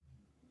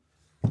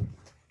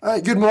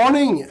Good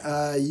morning.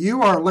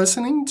 You are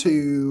listening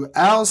to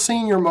Our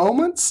Senior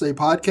Moments, a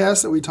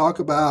podcast that we talk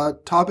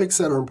about topics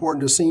that are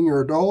important to senior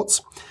adults.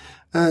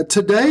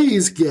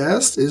 Today's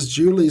guest is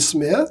Julie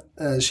Smith.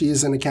 She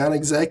is an account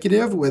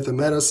executive with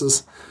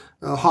Amedisys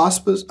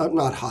Hospice.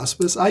 Not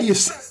hospice. I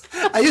used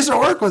to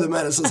work with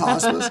Amedisys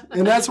Hospice,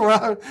 and that's where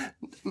I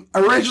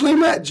originally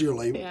met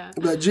Julie. Yeah.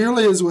 But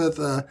Julie is with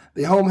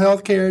the home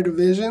health care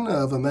division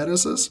of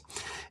Amedisys.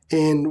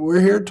 And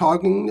we're here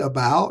talking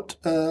about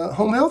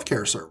home health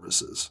care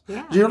services.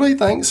 Yeah. Julie,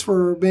 thanks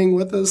for being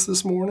with us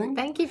this morning.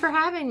 Thank you for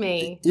having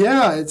me.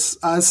 Yeah,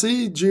 I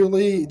see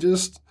Julie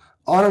just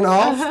on and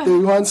off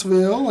through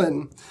Huntsville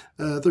and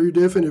through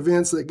different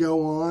events that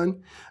go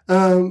on.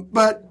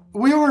 But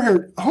we are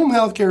here. Home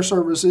health care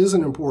service is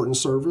an important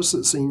service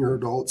that senior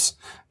adults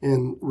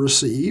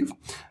receive.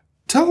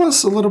 Tell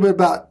us a little bit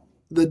about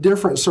the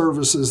different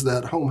services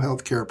that home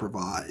health care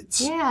provides.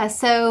 Yeah,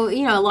 so,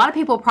 a lot of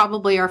people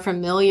probably are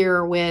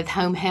familiar with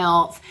home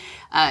health.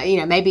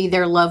 Maybe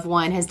their loved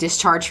one has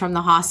discharged from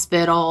the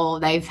hospital,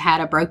 they've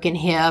had a broken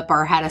hip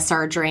or had a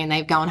surgery, and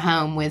they've gone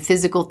home with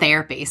physical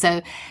therapy.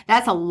 So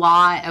that's a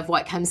lot of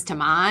what comes to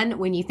mind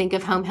when you think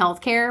of home health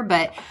care.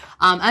 But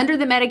under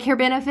the Medicare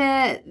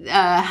benefit,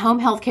 home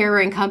health care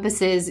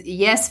encompasses,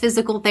 yes,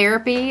 physical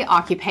therapy,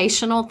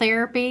 occupational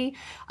therapy,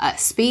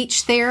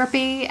 speech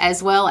therapy,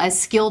 as well as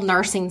skilled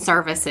nursing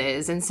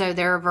services. And so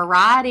there are a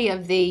variety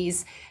of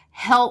these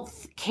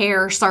health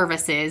care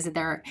services.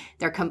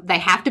 They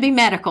have to be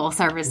medical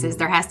services.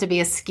 There has to be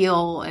a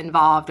skill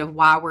involved of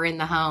why we're in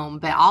the home.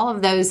 But all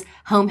of those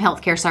home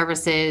health care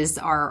services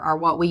are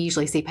what we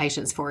usually see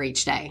patients for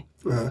each day.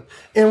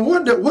 And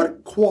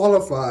what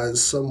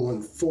qualifies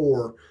someone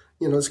for,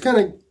 it's kind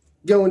of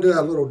go into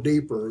that a little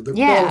deeper, the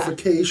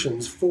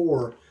qualifications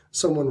for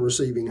someone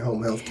receiving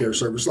home health care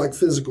service, like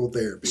physical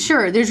therapy?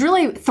 Sure. There's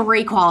really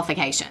 3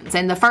 qualifications.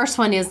 And the first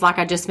one is, like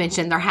I just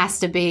mentioned, there has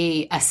to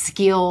be a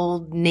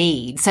skilled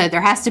need. So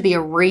there has to be a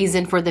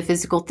reason for the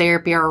physical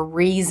therapy or a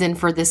reason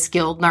for the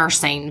skilled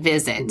nursing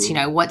visits,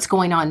 what's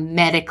going on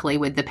medically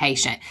with the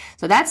patient.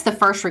 So that's the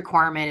first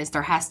requirement, is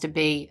there has to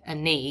be a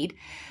need.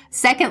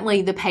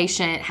 Secondly, the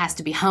patient has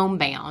to be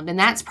homebound, and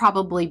that's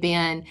probably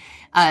been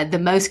the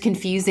most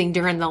confusing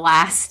during the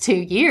last 2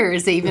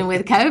 years, even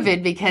with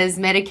COVID, because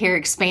Medicare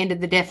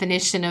expanded the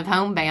definition of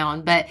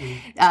homebound. But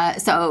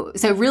so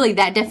really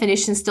that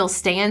definition still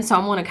stands. So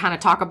I want to kind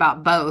of talk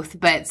about both.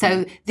 But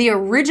so the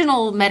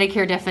original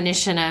Medicare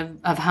definition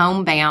of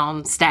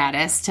homebound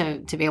status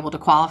to be able to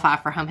qualify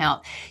for home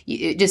health,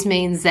 it just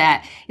means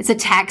that it's a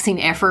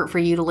taxing effort for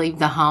you to leave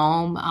the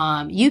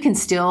home.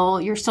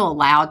 You're still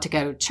allowed to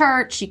go to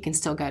church. You can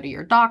still go to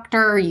your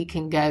doctor. You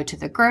can go to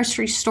the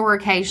grocery store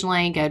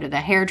occasionally, go to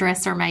the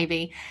hairdresser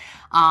maybe.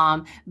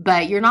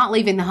 But you're not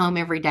leaving the home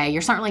every day.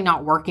 You're certainly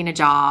not working a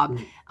job.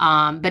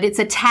 But it's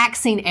a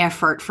taxing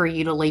effort for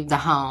you to leave the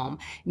home.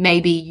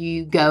 Maybe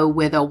you go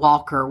with a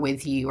walker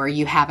with you, or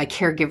you have a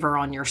caregiver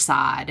on your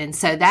side. And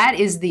so that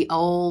is the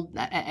old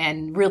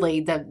and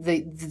really the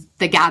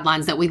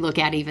guidelines that we look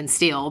at even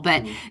still.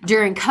 But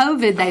during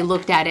COVID, they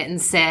looked at it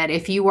and said,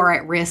 if you are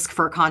at risk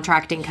for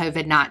contracting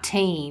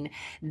COVID-19,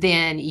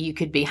 then you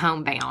could be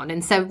homebound.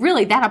 And so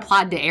really that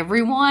applied to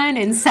everyone.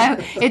 And so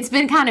it's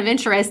been kind of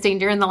interesting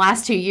during the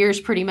last 2 years.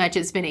 Pretty much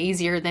it's been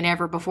easier than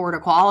ever before to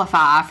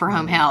qualify for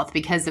home health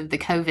because of the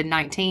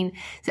COVID-19,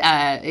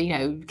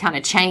 kind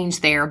of change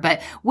there.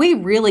 But we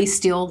really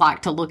still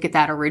like to look at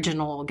that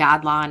original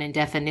guideline and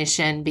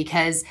definition,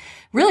 because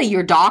really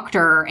your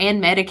doctor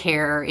and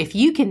Medicare, if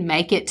you can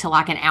make it to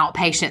like an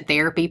outpatient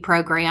therapy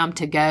program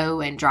to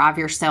go and drive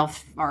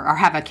yourself or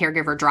have a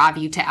caregiver drive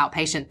you to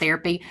outpatient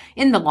therapy,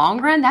 in the long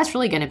run, that's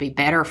really going to be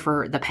better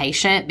for the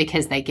patient,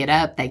 because they get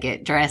up, they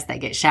get dressed, they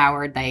get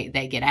showered,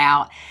 they get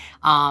out.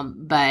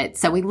 But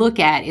so we look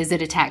at, is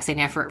it a taxing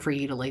effort for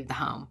you to leave the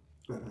home?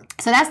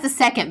 So that's the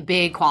second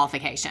big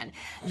qualification.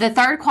 The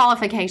third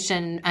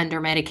qualification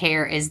under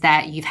Medicare is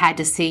that you've had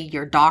to see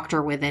your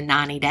doctor within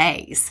 90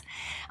 days.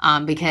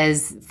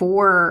 Because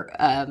for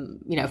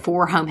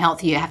home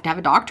health, you have to have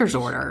a doctor's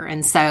order.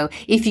 And so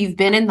if you've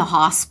been in the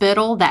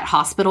hospital, that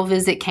hospital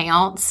visit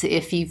counts.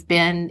 If you've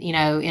been,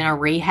 in a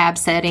rehab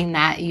setting,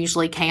 that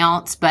usually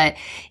counts. But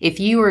if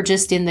you are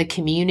just in the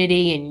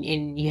community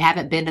and you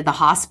haven't been to the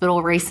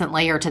hospital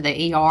recently or to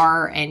the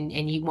ER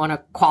and you want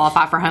to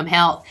qualify for home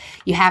health,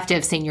 you have to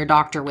have seen your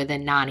doctor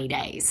within 90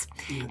 days.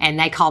 Mm-hmm. And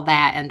they call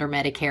that under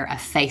Medicare a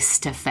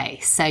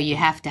face-to-face. So you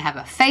have to have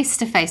a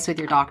face-to-face with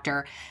your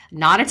doctor,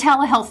 not a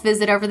telehealth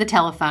visit over the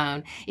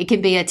telephone. It can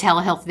be a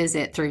telehealth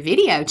visit through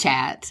video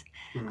chat.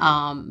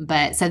 Mm-hmm.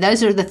 But so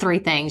those are the 3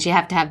 things. You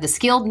have to have the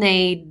skilled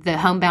need, the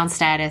homebound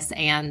status,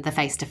 and the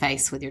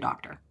face-to-face with your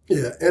doctor.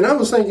 Yeah. And I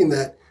was thinking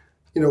that,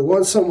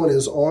 once someone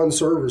is on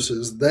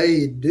services,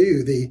 they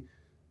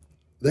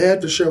have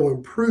to show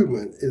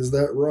improvement. Is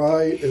that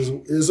right?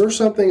 Is there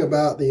something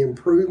about the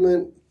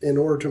improvement in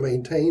order to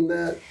maintain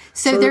that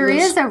So service? there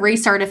is a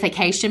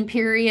recertification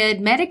period.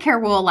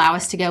 Medicare will allow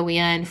us to go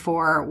in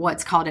for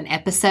what's called an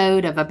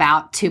episode of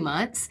about 2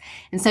 months.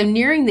 And so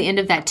nearing the end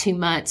of that 2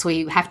 months,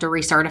 we have to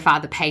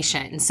recertify the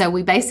patient. And so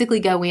we basically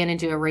go in and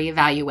do a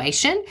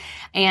reevaluation.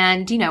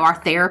 And, our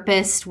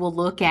therapist will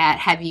look at,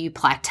 have you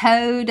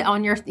plateaued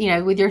on your,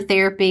 with your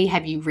therapy?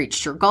 Have you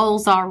reached your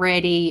goals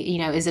already?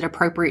 Is it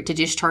appropriate to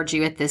discharge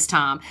you at this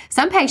time?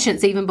 Some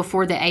patients, even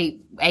before the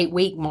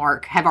 8-week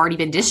mark, have already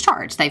been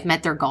discharged. They've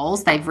met their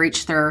goals. They've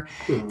reached their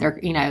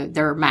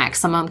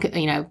maximum,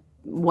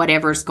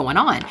 whatever's going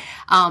on.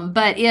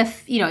 But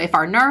if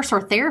our nurse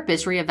or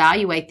therapist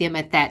reevaluate them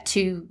at that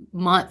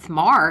 2-month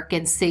mark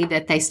and see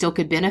that they still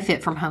could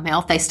benefit from home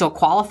health, they still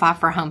qualify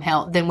for home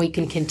health, then we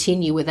can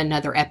continue with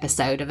another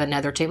episode of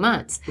another 2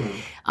 months.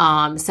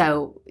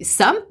 So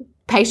some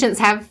patients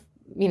have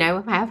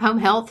home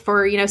health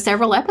for,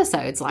 several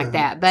episodes like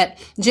that. But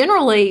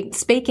generally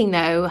speaking,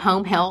 though,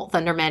 home health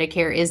under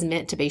Medicare is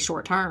meant to be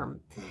short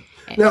term.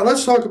 Now,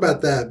 let's talk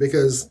about that,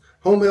 because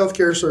home health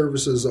care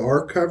services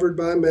are covered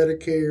by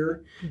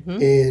Medicare.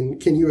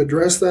 And can you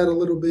address that a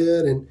little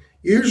bit? And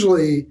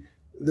usually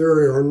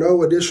there are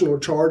no additional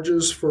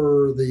charges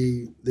for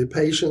the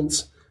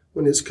patients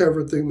when it's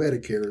covered through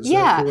Medicare. Is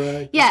that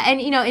correct? Yeah. And,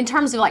 in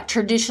terms of like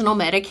traditional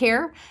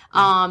Medicare,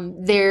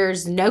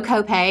 there's no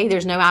copay.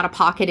 There's no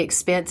out-of-pocket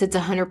expense. It's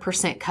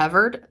 100%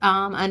 covered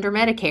under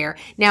Medicare.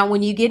 Now,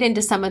 when you get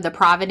into some of the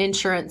private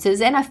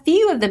insurances and a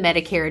few of the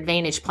Medicare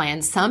Advantage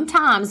plans,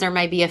 sometimes there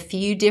may be a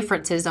few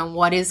differences on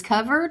what is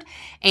covered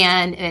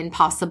and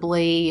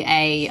possibly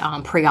a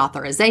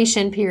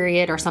pre-authorization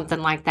period or something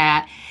like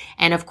that.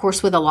 And of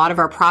course, with a lot of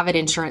our private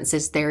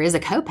insurances, there is a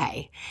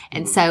copay.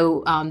 And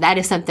so that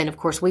is something, of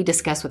course, we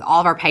discuss with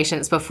all of our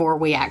patients before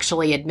we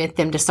actually admit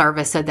them to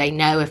service, so they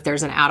know if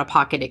there's an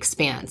out-of-pocket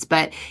expense.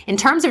 But in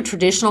terms of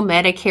traditional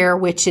Medicare,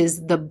 which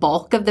is the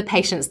bulk of the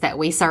patients that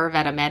we serve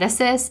at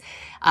Amedisys,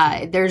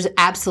 there's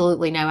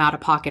absolutely no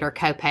out-of-pocket or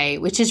copay,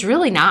 which is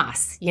really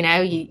nice.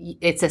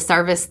 It's a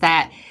service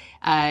that,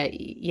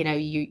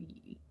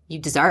 you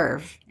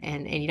deserve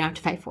and you don't have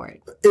to pay for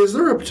it. Is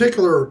there a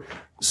particular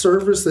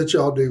service that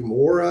y'all do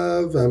more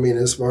of? I mean,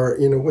 as far,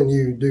 when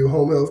you do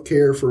home health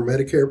care for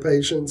Medicare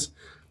patients,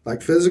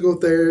 like physical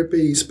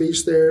therapy,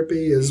 speech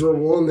therapy, is there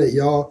one that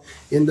y'all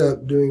end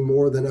up doing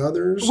more than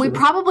others? We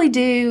probably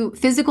do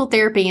physical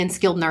therapy and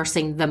skilled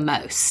nursing the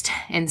most.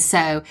 And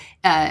so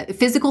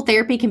physical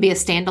therapy can be a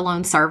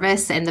standalone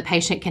service, and the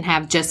patient can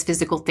have just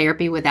physical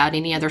therapy without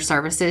any other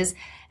services.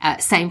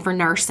 Same for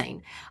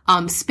nursing.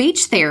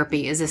 Speech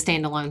therapy is a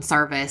standalone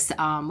service.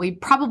 We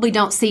probably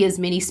don't see as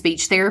many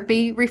speech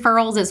therapy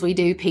referrals as we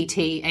do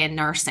PT and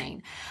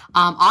nursing.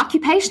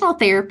 Occupational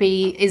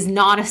therapy is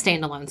not a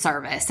standalone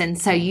service.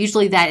 And so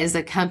usually that is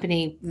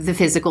accompany the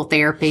physical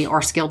therapy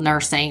or skilled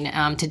nursing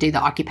to do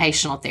the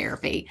occupational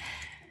therapy.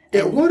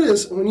 Yeah,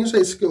 when you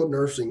say skilled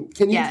nursing,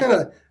 can you kind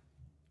of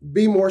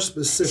be more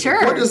specific?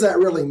 Sure. What does that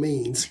really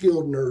mean,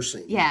 skilled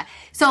nursing? Yeah.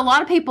 So a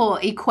lot of people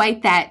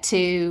equate that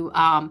to,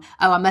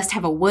 I must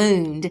have a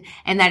wound.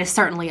 And that is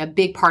certainly a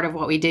big part of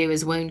what we do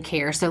is wound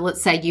care. So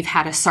let's say you've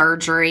had a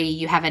surgery,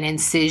 you have an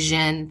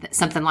incision,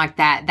 something like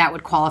that. That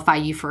would qualify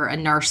you for a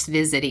nurse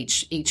visit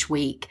each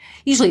week.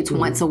 Usually it's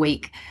once a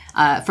week.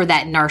 For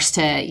that nurse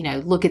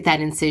to, look at that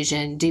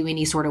incision, do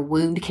any sort of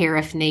wound care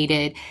if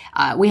needed.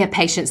 We have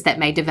patients that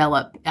may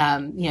develop,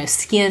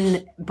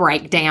 skin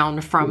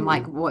breakdown from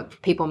like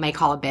what people may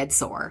call a bed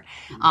sore.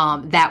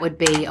 That would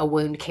be a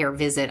wound care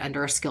visit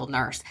under a skilled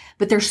nurse.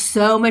 But there's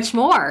so much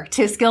more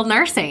to skilled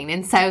nursing.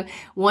 And so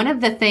one of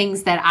the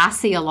things that I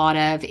see a lot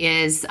of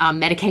is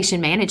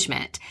medication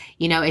management.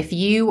 If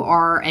you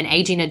are an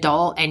aging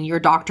adult and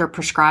your doctor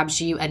prescribes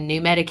you a new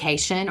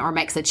medication or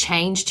makes a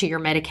change to your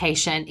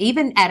medication,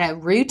 even at a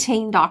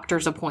routine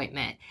doctor's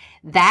appointment,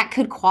 that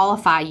could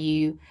qualify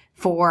you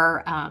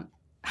for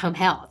home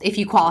health. If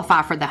you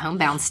qualify for the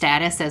homebound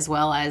status, as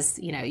well as,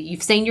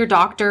 you've seen your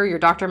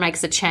doctor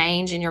makes a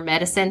change in your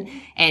medicine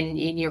and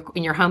in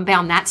your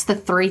homebound, that's the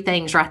 3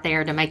 things right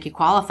there to make you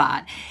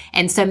qualified.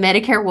 And so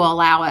Medicare will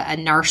allow a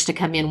nurse to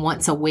come in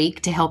once a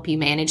week to help you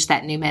manage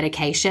that new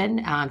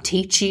medication,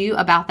 teach you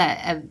about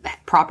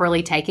that,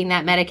 properly taking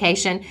that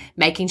medication,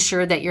 making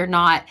sure that you're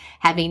not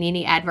having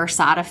any adverse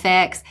side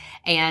effects.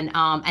 And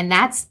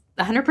that's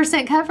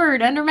 100%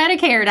 covered under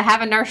Medicare, to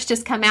have a nurse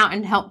just come out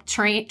and help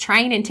train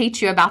and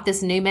teach you about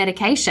this new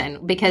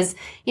medication, because,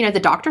 the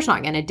doctor's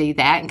not going to do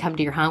that and come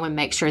to your home and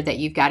make sure that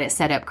you've got it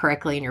set up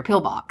correctly in your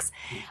pill box.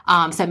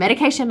 So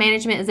medication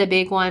management is a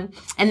big one.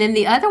 And then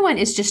the other one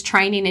is just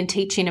training and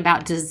teaching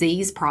about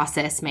disease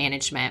process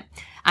management.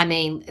 I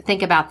mean,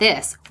 think about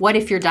this. What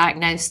if you're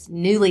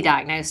newly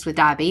diagnosed with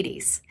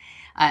diabetes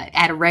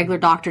at a regular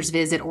doctor's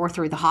visit or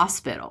through the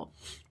hospital?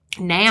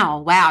 now,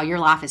 wow, your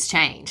life has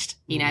changed.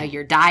 You know,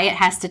 your diet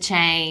has to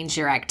change,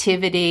 your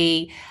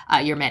activity,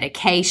 your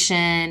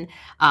medication,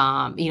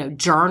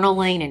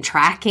 journaling and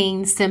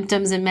tracking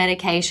symptoms and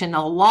medication.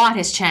 A lot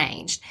has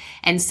changed.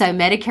 And so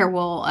Medicare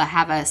will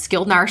have a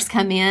skilled nurse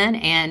come in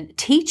and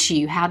teach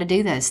you how to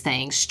do those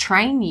things,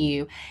 train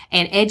you,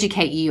 and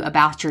educate you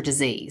about your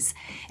disease.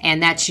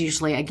 And that's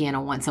usually, again,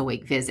 a once a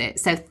week visit.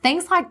 So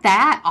things like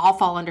that all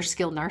fall under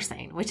skilled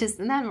nursing, which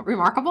isn't that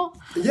remarkable?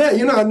 Yeah,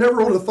 I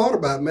never would have thought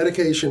about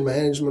medication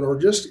management or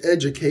just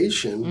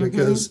education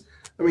because,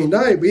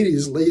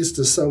 diabetes leads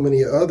to so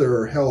many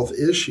other health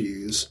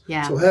issues.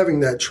 Yeah. So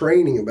having that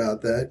training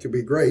about that could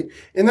be great.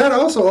 And that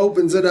also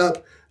opens it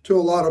up to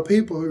a lot of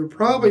people who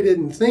probably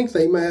didn't think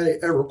they might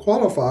ever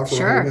qualify for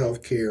home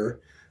health care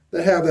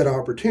that have that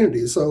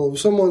opportunity. So if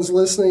someone's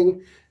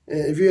listening,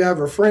 if you have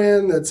a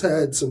friend that's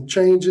had some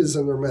changes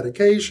in their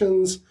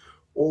medications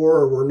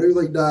or were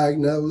newly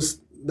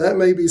diagnosed, that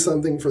may be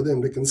something for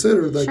them to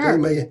consider, that they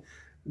may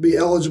be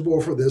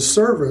eligible for this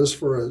service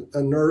for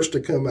a nurse to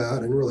come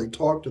out and really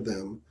talk to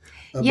them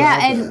about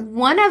that.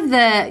 One of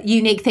the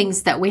unique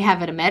things that we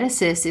have at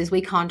Amedisys is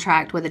we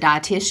contract with a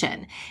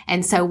dietitian.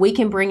 And so we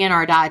can bring in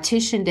our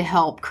dietitian to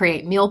help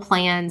create meal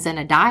plans and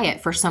a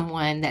diet for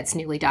someone that's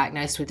newly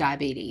diagnosed with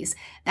diabetes.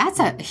 That's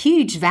a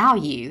huge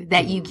value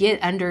that you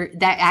get under,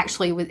 that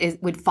actually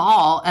would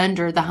fall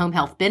under the home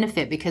health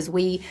benefit, because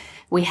we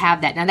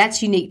have that. Now,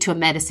 that's unique to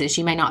Amedisys.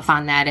 You may not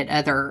find that at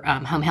other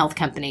home health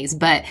companies,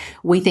 but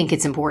we think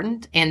it's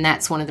important. And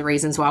that's one of the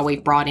reasons why we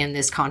brought in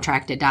this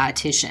contracted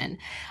dietitian.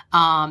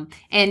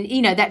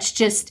 That's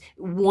just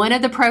one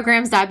of the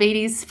programs,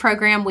 diabetes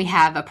program. We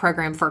have a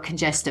program for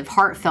congestive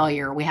heart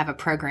failure. We have a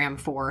program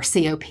for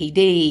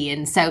COPD.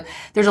 And so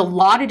there's a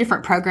lot of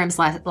different programs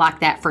like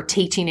that for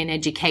teaching and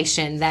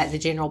education that the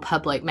general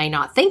public may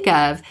not think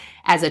of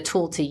as a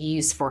tool to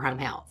use for home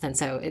health. And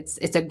so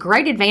it's a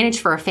great advantage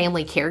for a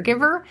family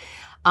caregiver.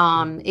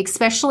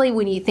 Especially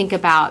when you think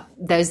about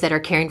those that are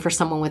caring for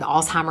someone with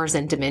Alzheimer's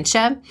and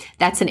dementia.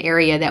 That's an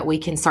area that we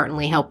can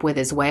certainly help with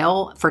as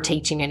well for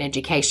teaching and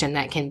education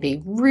that can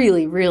be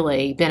really,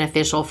 really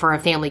beneficial for a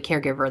family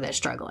caregiver that's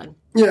struggling.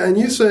 Yeah, and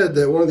you said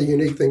that one of the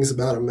unique things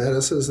about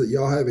Amedisys is that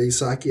y'all have a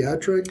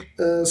psychiatric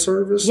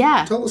service.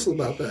 Yeah. Tell us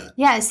about that.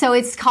 Yeah, so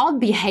it's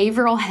called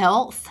behavioral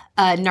health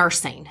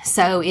nursing.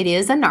 So it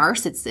is a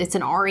nurse. It's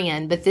an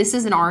RN, but this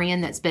is an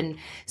RN that's been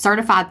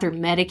certified through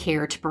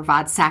Medicare to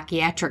provide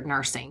psychiatric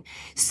nursing.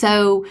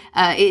 So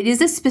it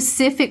is a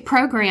specific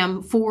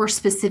program for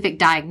specific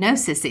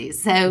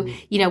diagnoses. So,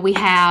 we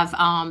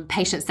have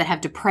patients that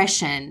have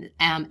depression,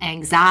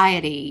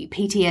 anxiety,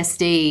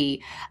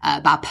 PTSD,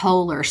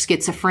 bipolar,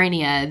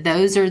 schizophrenia.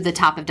 Those are the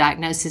type of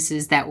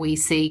diagnoses that we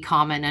see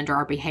common under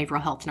our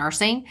behavioral health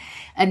nursing.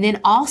 And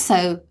then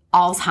also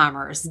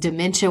Alzheimer's,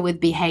 dementia with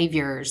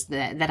behaviors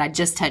that I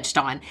just touched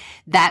on.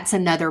 That's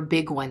another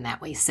big one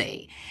that we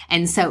see.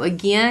 And so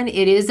again,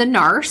 it is a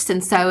nurse.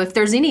 And so if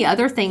there's any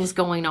other things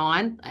going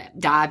on,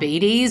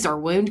 diabetes or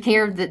wound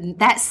care,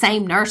 that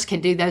same nurse can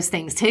do those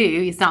things too.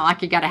 It's not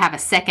like you got to have a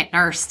second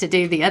nurse to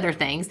do the other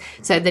things.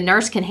 So the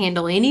nurse can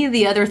handle any of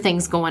the other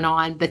things going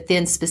on, but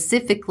then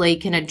specifically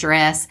can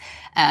address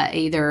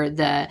either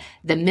the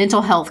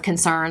mental health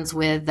concerns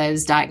with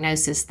those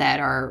diagnoses that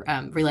are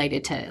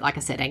related to, like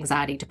I said,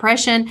 anxiety,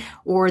 depression,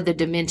 or the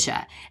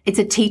dementia. It's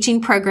a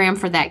teaching program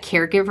for that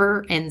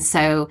caregiver. And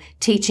so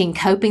teaching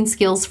coping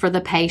skills for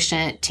the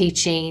patient,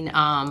 teaching,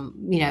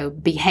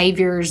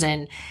 behaviors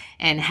and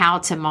how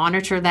to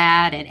monitor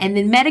that. And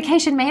then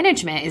medication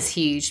management is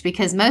huge,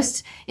 because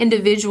most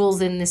individuals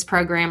in this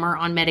program are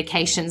on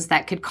medications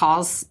that could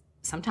cause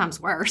sometimes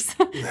worse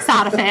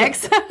side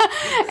effects.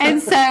 And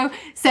so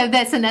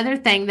that's another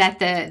thing that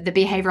the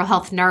behavioral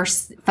health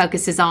nurse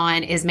focuses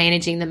on, is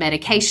managing the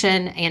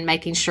medication and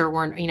making sure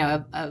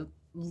we're,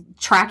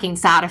 tracking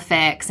side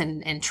effects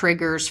and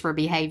triggers for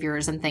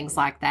behaviors and things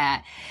like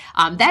that.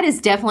 That is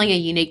definitely a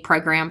unique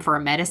program for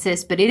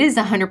Amedisys, but it is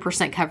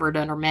 100% covered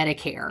under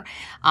Medicare.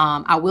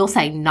 I will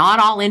say not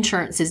all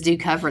insurances do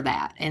cover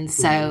that. And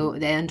so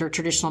under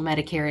traditional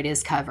Medicare, it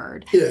is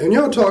covered. Yeah. And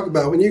y'all talk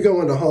about when you go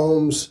into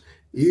homes,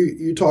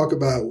 you talk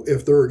about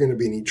if there are going to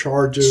be any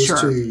charges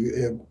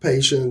to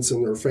patients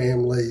and their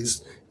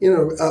families,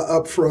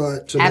 up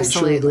front to make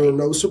sure there are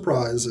no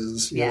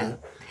surprises. Yeah.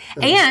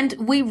 And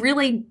we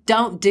really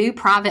don't do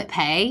private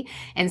pay.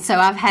 And so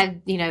I've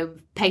had,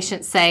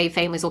 patients say,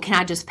 families, well, can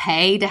I just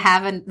pay to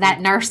have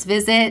that nurse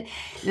visit? And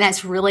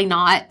that's really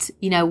not,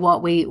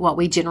 what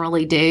we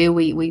generally do.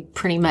 We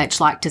pretty much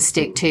like to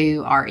stick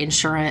to our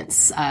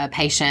insurance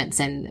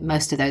patients, and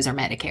most of those are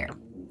Medicare.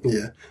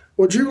 Yeah.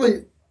 Well,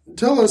 Julie,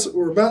 tell us,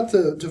 we're about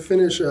to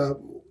finish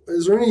up.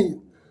 Is there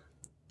anything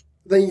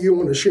you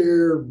want to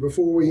share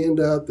before we end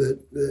up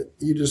that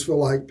you just feel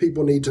like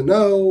people need to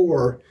know,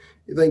 or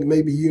you think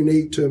may be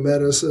unique to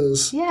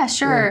Amedisys? Yeah,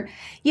 sure.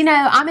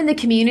 I'm in the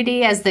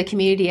community as the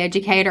community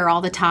educator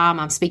all the time.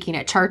 I'm speaking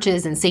at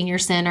churches and senior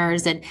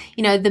centers. And,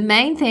 the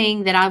main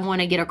thing that I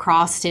want to get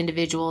across to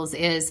individuals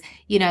is,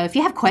 if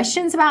you have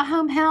questions about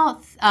home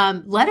health,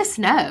 let us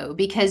know,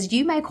 because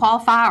you may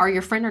qualify, or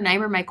your friend or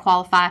neighbor may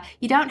qualify.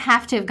 You don't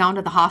have to have gone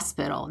to the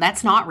hospital.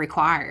 That's not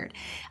required,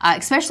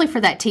 especially for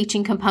that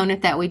teaching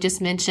component that we just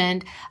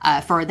mentioned,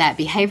 for that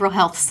behavioral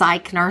health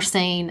psych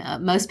nursing.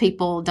 Most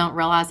people don't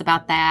realize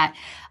about that.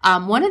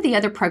 One of the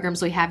other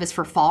programs we have is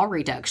for fall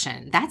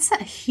reduction. That's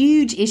a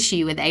huge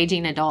issue with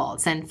aging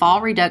adults, and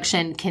fall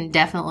reduction can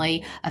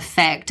definitely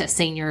affect a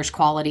senior's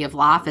quality of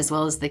life as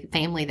well as the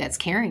family that's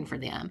caring for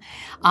them.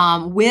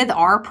 With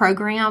our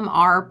program,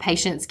 our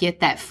patients get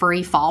that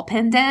free fall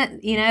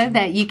pendant,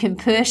 that you can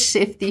push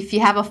if you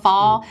have a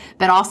fall,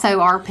 but also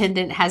our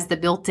pendant has the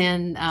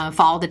built-in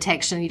fall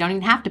detection. You don't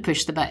even have to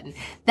push the button.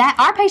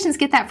 Our patients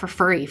get that for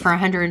free for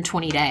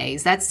 120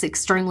 days. That's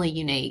extremely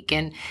unique,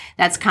 and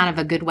that's kind of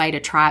a good way to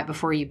try it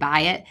before you buy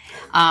it.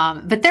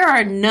 But there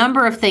are a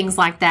number of things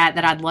like that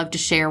I'd love to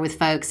share with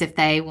folks if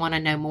they want to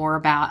know more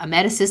about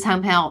Amedisys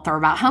home health or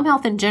about home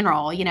health in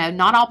general.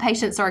 Not all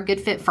patients are a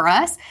good fit for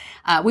us.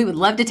 We would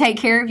love to take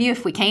care of you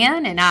if we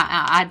can, and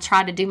I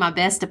try to do my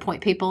best to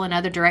point people in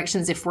other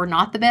directions if we're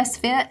not the best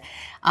fit.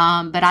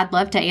 But I'd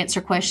love to answer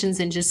questions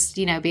and just,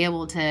 be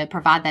able to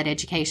provide that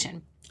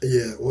education.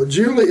 Yeah, well,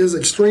 Julie is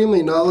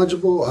extremely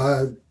knowledgeable.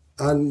 I've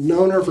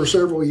known her for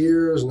several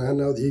years, and I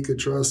know that you could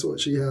trust what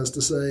she has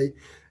to say.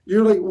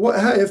 Julie,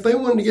 if they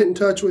wanted to get in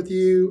touch with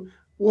you,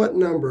 what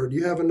number? Do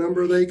you have a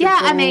number they can call?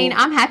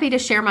 I'm happy to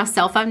share my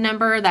cell phone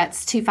number.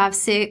 That's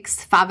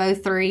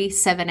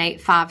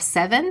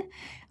 256-503-7857.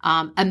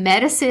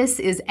 Amedisys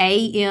is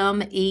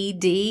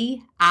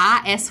Amedisys.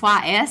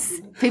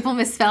 People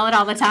misspell it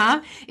all the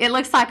time. It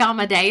looks like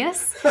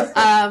Amadeus,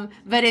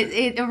 but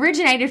it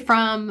originated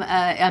from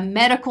a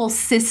medical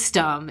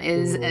system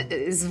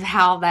is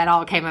how that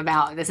all came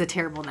about. It's a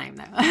terrible name,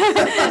 though.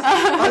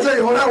 I'll tell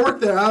you, when I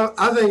worked there,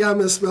 I think I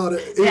misspelled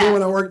it, even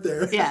when I worked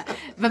there. Yeah,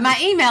 but my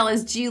email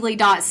is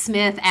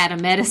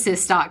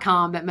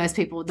julie.smith@amedisys.com, but most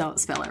people don't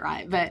spell it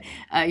right. But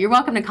you're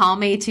welcome to call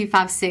me,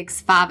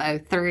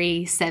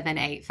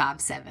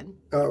 256-503-7857.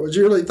 Well,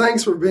 Julie,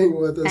 thanks for being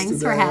with us today.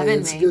 Thanks for having me.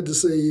 It's good to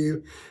see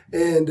you.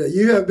 And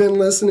you have been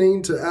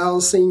listening to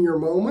Al's Senior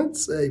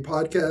Moments, a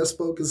podcast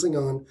focusing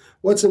on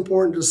what's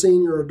important to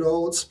senior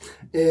adults.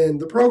 And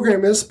the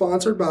program is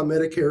sponsored by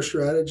Medicare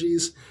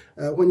Strategies.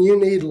 When you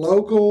need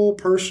local,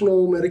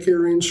 personal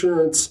Medicare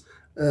insurance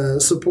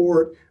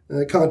support,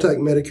 contact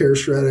Medicare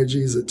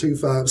Strategies at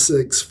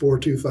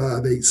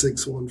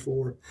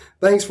 256-425-8614.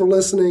 Thanks for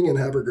listening, and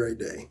have a great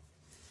day.